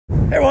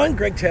Hey everyone,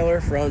 Greg Taylor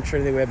from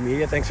Trinity Web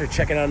Media. Thanks for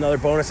checking out another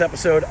bonus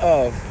episode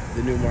of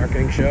the New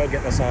Marketing Show.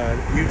 Getting us on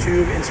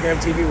YouTube, Instagram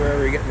TV,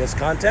 wherever you're getting this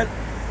content.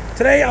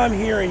 Today I'm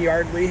here in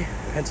Yardley,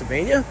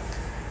 Pennsylvania,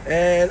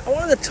 and I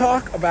wanted to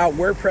talk about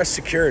WordPress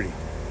security.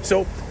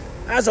 So,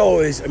 as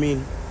always,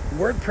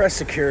 WordPress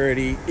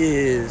security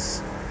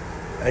is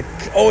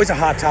always a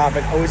hot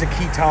topic, always a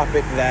key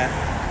topic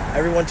that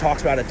everyone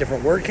talks about at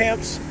different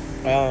WordCamps.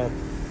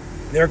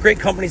 There are great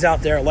companies out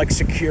there like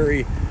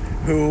Securi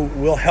who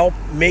will help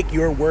make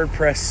your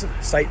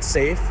WordPress site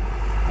safe.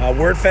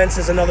 WordFence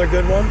is another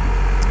good one.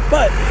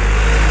 But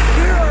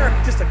here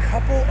are just a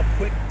couple of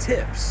quick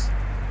tips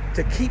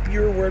to keep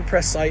your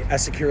WordPress site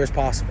as secure as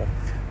possible.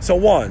 So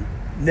one,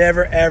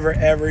 never, ever,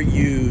 ever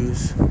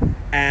use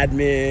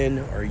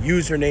admin or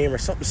username or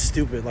something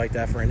stupid like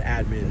that for an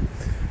admin,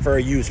 for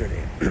a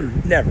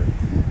username. Never.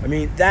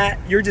 That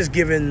you're just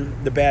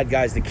giving the bad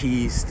guys the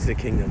keys to the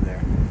kingdom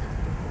there.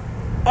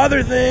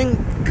 Other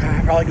thing,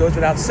 probably goes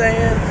without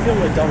saying, I feel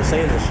really dumb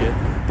saying this shit,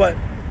 but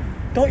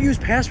don't use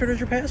password as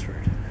your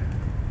password.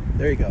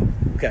 There you go.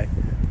 Okay,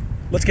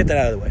 let's get that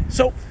out of the way.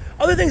 So,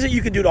 other things that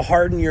you could do to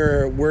harden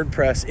your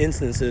WordPress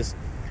instances.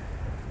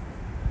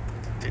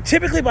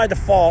 Typically by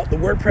default, the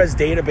WordPress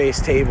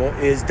database table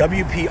is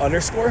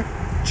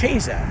WP_.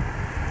 Change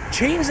that.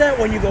 Change that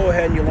when you go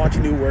ahead and you launch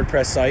a new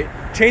WordPress site.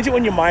 Change it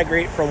when you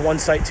migrate from one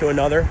site to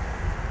another.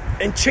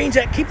 And change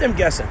that, keep them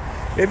guessing.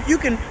 If you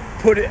can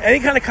put any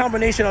kind of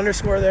combination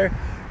underscore there,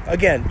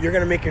 again, you're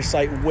going to make your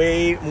site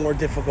way more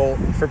difficult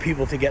for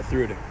people to get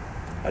through to.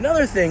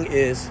 Another thing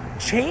is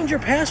change your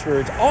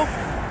passwords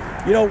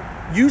often.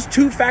 Use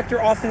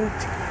two-factor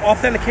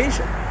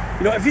authentication.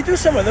 If you do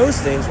some of those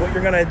things, what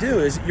you're going to do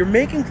is you're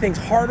making things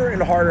harder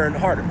and harder and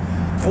harder.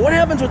 And what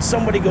happens when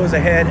somebody goes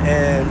ahead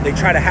and they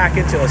try to hack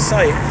into a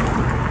site?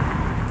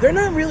 They're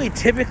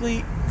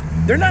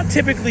not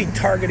typically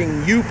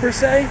targeting you per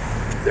se.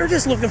 They're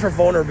just looking for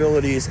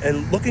vulnerabilities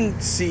and looking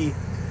to see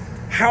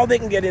how they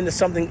can get into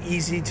something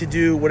easy to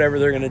do whatever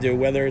they're going to do,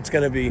 whether it's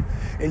going to be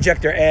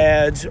inject their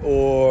ads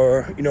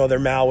or, their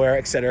malware,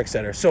 et cetera, et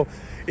cetera. So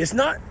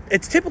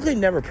it's typically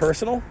never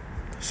personal.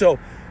 So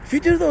if you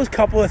do those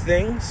couple of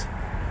things,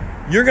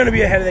 you're going to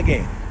be ahead of the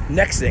game.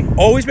 Next thing,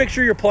 always make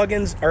sure your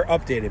plugins are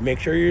updated. Make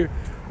sure you're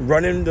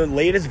running the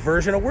latest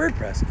version of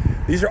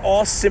WordPress. These are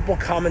all simple,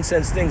 common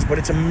sense things, but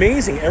it's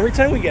amazing. Every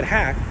time we get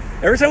hacked,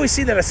 every time we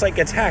see that a site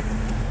gets hacked,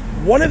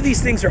 one of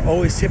these things are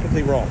always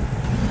typically wrong.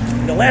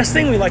 The last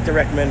thing we like to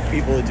recommend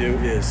people to do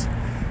is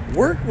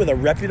work with a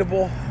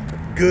reputable,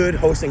 good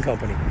hosting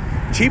company.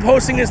 Cheap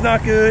hosting is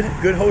not good.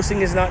 Good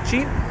hosting is not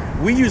cheap.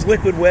 We use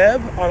Liquid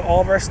Web on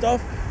all of our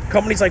stuff.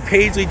 Companies like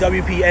Pagely,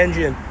 WP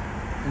Engine,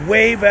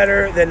 way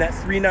better than that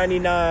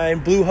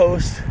 $3.99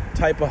 Bluehost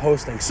type of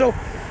hosting. So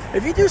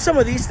if you do some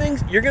of these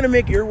things, you're going to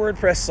make your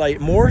WordPress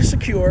site more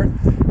secure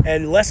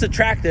and less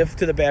attractive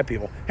to the bad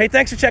people. Hey,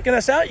 thanks for checking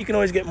us out. You can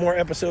always get more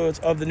episodes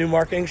of the New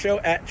Marketing Show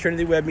at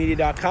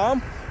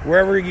trinitywebmedia.com.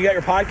 Wherever you get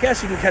your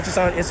podcasts, you can catch us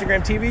on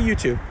Instagram TV,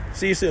 YouTube.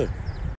 See you soon.